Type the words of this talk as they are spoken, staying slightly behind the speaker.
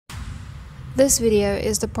This video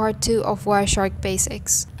is the part 2 of Wireshark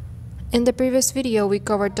Basics. In the previous video, we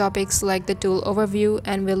covered topics like the tool overview,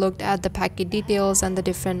 and we looked at the packet details and the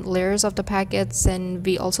different layers of the packets, and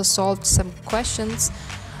we also solved some questions.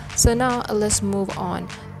 So now let's move on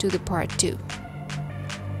to the part 2.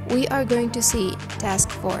 We are going to see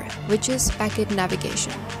task 4, which is packet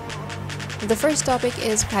navigation. The first topic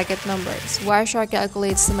is packet numbers. Wireshark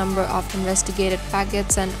calculates the number of investigated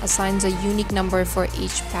packets and assigns a unique number for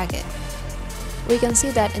each packet. We can see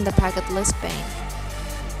that in the packet list pane.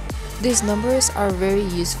 These numbers are very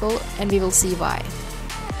useful, and we will see why.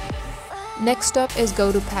 Next up is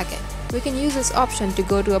go to packet. We can use this option to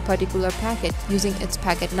go to a particular packet using its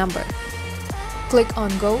packet number. Click on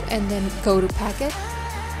go and then go to packet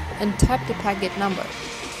and type the packet number.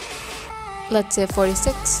 Let's say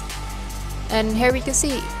 46. And here we can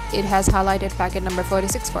see it has highlighted packet number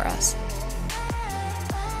 46 for us.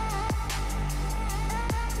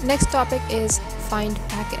 Next topic is find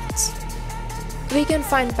packets. We can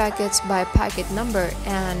find packets by packet number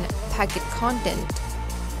and packet content.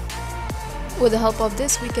 With the help of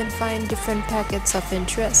this, we can find different packets of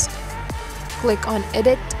interest. Click on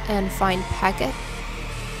edit and find packet,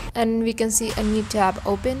 and we can see a new tab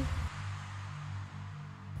open.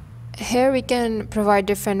 Here we can provide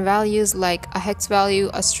different values like a hex value,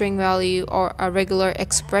 a string value, or a regular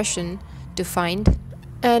expression to find.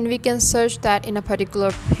 And we can search that in a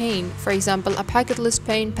particular pane, for example a packet list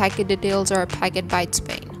pane, packet details, or a packet bytes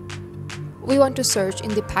pane. We want to search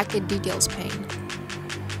in the packet details pane.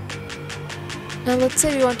 Now let's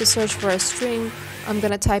say we want to search for a string. I'm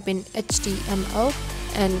gonna type in HTML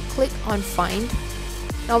and click on find.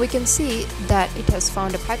 Now we can see that it has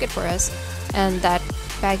found a packet for us, and that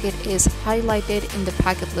packet is highlighted in the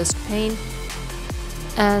packet list pane,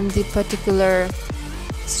 and the particular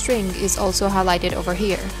string is also highlighted over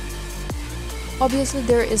here. Obviously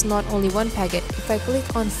there is not only one packet. If I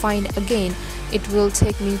click on find again, it will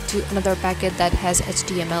take me to another packet that has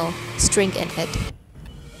HTML string in it,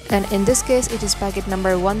 and in this case it is packet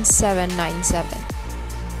number 1797.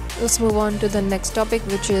 Let's move on to the next topic,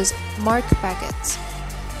 which is mark packets.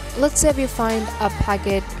 Let's say we find a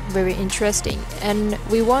packet very interesting and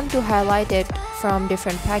we want to highlight it from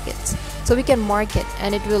different packets. So we can mark it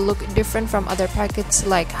and it will look different from other packets,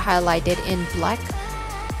 like highlighted in black.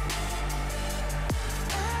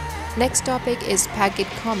 Next topic is packet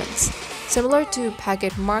comments. Similar to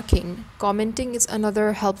packet marking, commenting is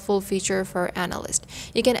another helpful feature for analysts.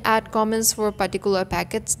 You can add comments for particular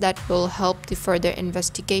packets that will help the further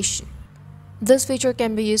investigation. This feature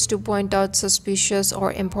can be used to point out suspicious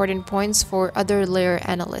or important points for other layer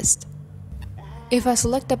analysts. If I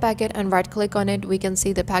select a packet and right click on it, we can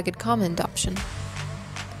see the packet comment option.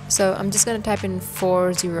 So I'm just going to type in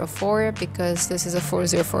 404 because this is a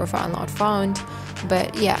 404 file not found,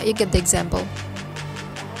 but yeah, you get the example.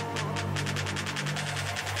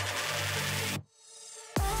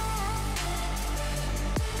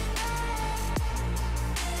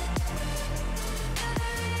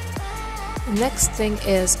 Next thing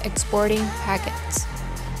is exporting packets.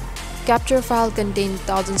 Capture file contains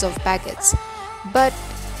thousands of packets, but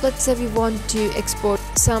let's say we want to export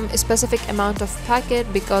some specific amount of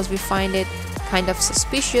packet because we find it kind of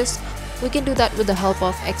suspicious. We can do that with the help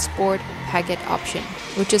of export packet option,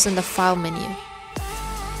 which is in the file menu.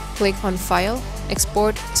 Click on file,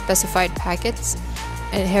 export specified packets,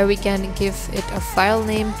 and here we can give it a file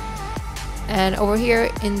name, and over here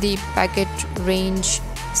in the packet range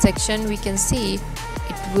section we can see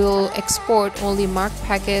it will export only marked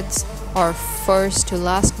packets or first to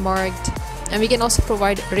last marked, and we can also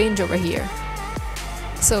provide range over here.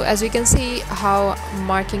 So as we can see how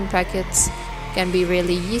marking packets can be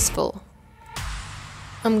really useful.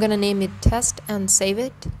 I'm gonna name it test and save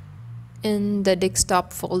it in the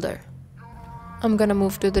desktop folder. I'm gonna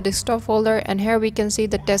move to the desktop folder, and here we can see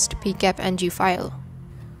the test pcap.ng file.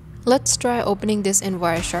 Let's try opening this in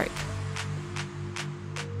Wireshark.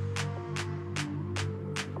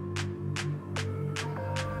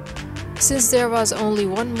 Since there was only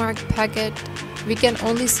one marked packet, we can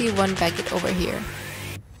only see one packet over here.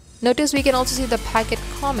 Notice we can also see the packet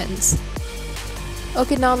comments.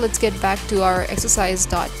 Okay, now let's get back to our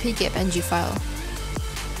exercise.pcap.ng file.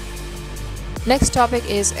 Next topic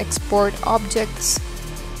is export objects.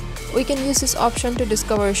 We can use this option to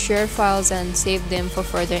discover shared files and save them for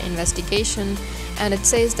further investigation, and it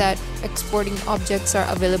says that exporting objects are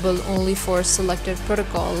available only for selected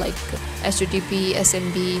protocol like HTTP,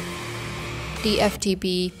 SMB,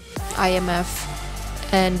 TFTP, IMF,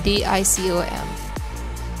 and DICOM.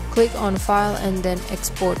 Click on file and then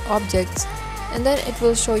export objects, and then it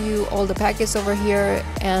will show you all the packets over here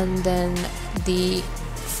and then the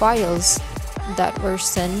files that were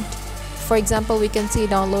sent. For example, we can see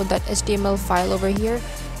download.html file over here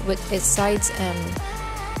with its sites and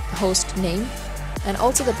host name, and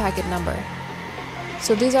also the packet number.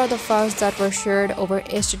 So these are the files that were shared over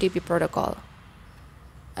HTTP protocol.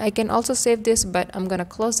 I can also save this, but I'm gonna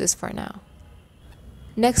close this for now.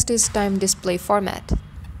 Next is time display format.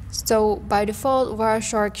 So by default,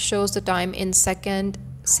 Wireshark shows the time in second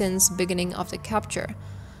since beginning of the capture.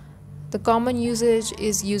 The common usage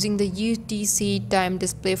is using the UTC time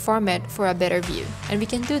display format for a better view, and we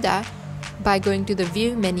can do that by going to the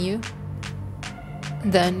view menu,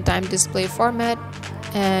 then time display format,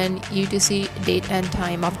 and UTC date and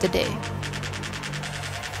time of the day.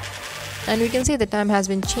 And we can see the time has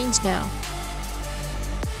been changed now.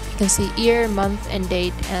 You can see year, month, and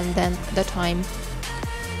date, and then the time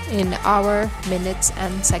in hour, minutes,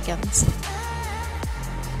 and seconds.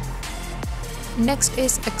 Next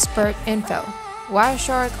is expert info.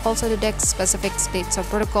 Wireshark also detects specific states of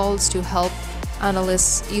protocols to help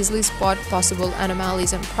analysts easily spot possible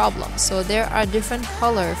anomalies and problems. So there are different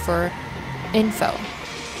colors for info.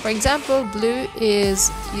 For example, blue is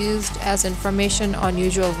used as information on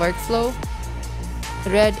usual workflow.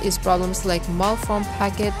 Red is problems like malformed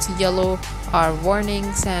packets, yellow are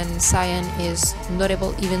warnings, and cyan is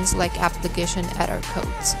notable events like application error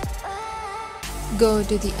codes. Go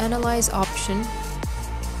to the Analyze option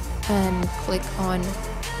and click on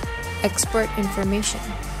Expert Information.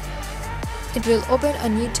 It will open a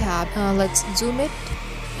new tab. Let's zoom it,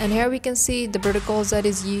 and here we can see the protocols that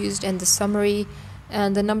is used and the summary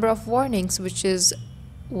and the number of warnings, which is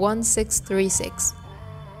 1636.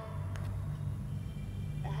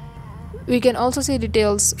 We can also see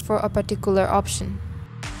details for a particular option.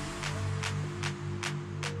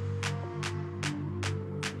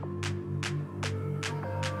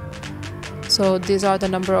 So these are the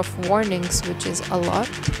number of warnings, which is a lot.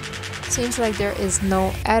 Seems like there is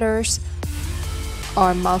no errors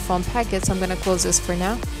or malformed packets. I'm gonna close this for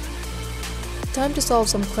now. Time to solve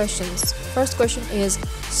some questions. First question is,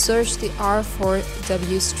 search the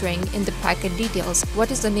R4W string in the packet details.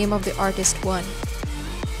 What is the name of the artist one?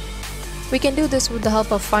 We can do this with the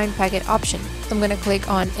help of find packet option. I'm gonna click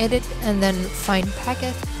on edit and then find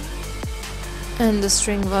packet, and the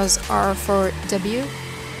string was R4W,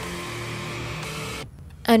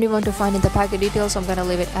 and we want to find in the packet details, so I'm gonna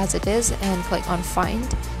leave it as it is and click on find.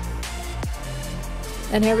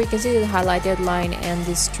 And here we can see the highlighted line and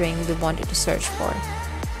the string we wanted to search for.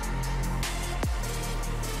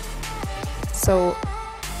 So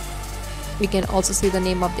we can also see the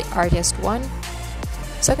name of the artist one.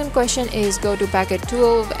 Second question is, go to packet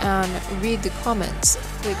 12 and read the comments.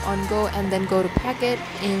 Click on go and then go to packet.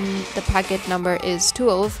 In the packet number is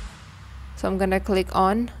 12. So I'm gonna click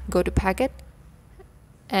on go to packet,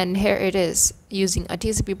 and here it is using a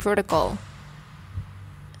TCP protocol.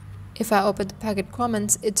 If I open the packet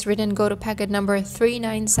comments, it's written go to packet number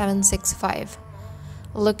 39765.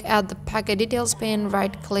 Look at the packet details pane,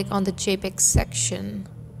 right click on the JPEG section.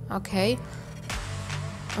 Okay,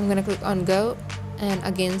 I'm gonna click on go and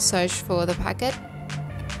again search for the packet.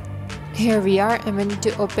 Here we are, and we need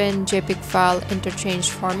to open JPEG file interchange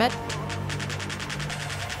format.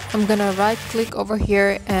 I'm gonna right click over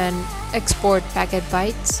here and export packet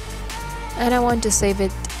bytes, and I want to save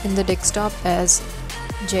it in the desktop as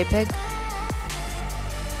JPEG.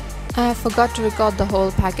 I forgot to record the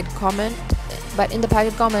whole packet comment, but in the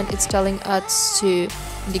packet comment it's telling us to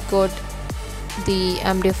decode the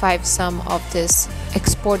MD5 sum of this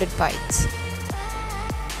exported bytes.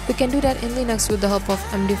 We can do that in Linux with the help of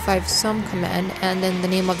MD5 sum command and then the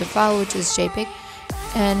name of the file, which is JPEG,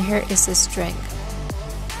 and here is the string.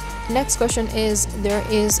 Next question is, there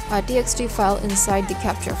is a txt file inside the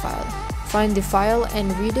capture file. Find the file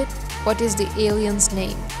and read it. What is the alien's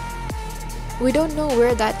name? We don't know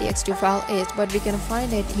where that txt file is, but we can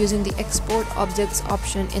find it using the export objects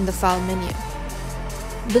option in the file menu.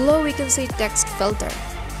 Below we can see text filter.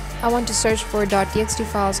 I want to search for .txt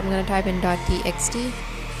files. I'm going to type in .txt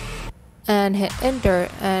and hit enter,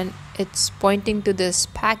 and it's pointing to this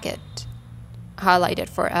packet highlighted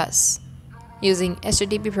for us using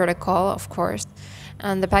HTTP protocol, of course,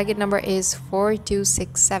 and the packet number is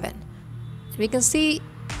 4267. We can see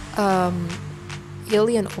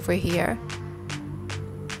alien over here,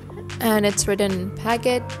 and it's written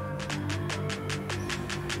packet,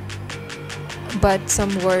 but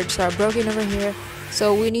some words are broken over here,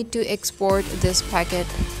 so we need to export this packet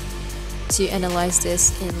to analyze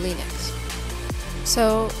this in Linux.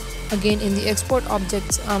 So again, in the export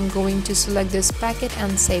objects, I'm going to select this packet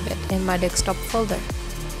and save it in my desktop folder.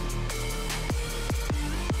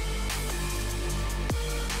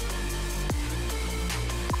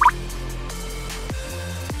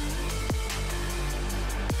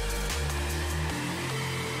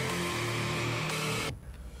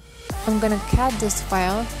 I'm gonna cat this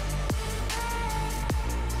file,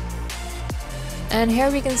 and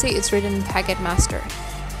here we can see it's written packet master.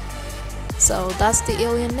 So that's the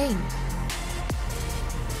alien name.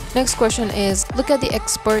 Next question is, look at the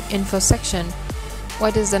export info section.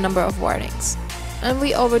 What is the number of warnings? And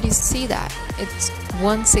we already see that it's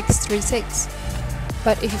 1636.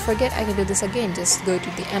 But if you forget, I can do this again. Just go to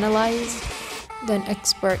the analyze, then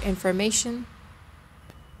export information,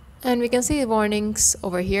 and we can see the warnings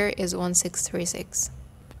over here is 1636.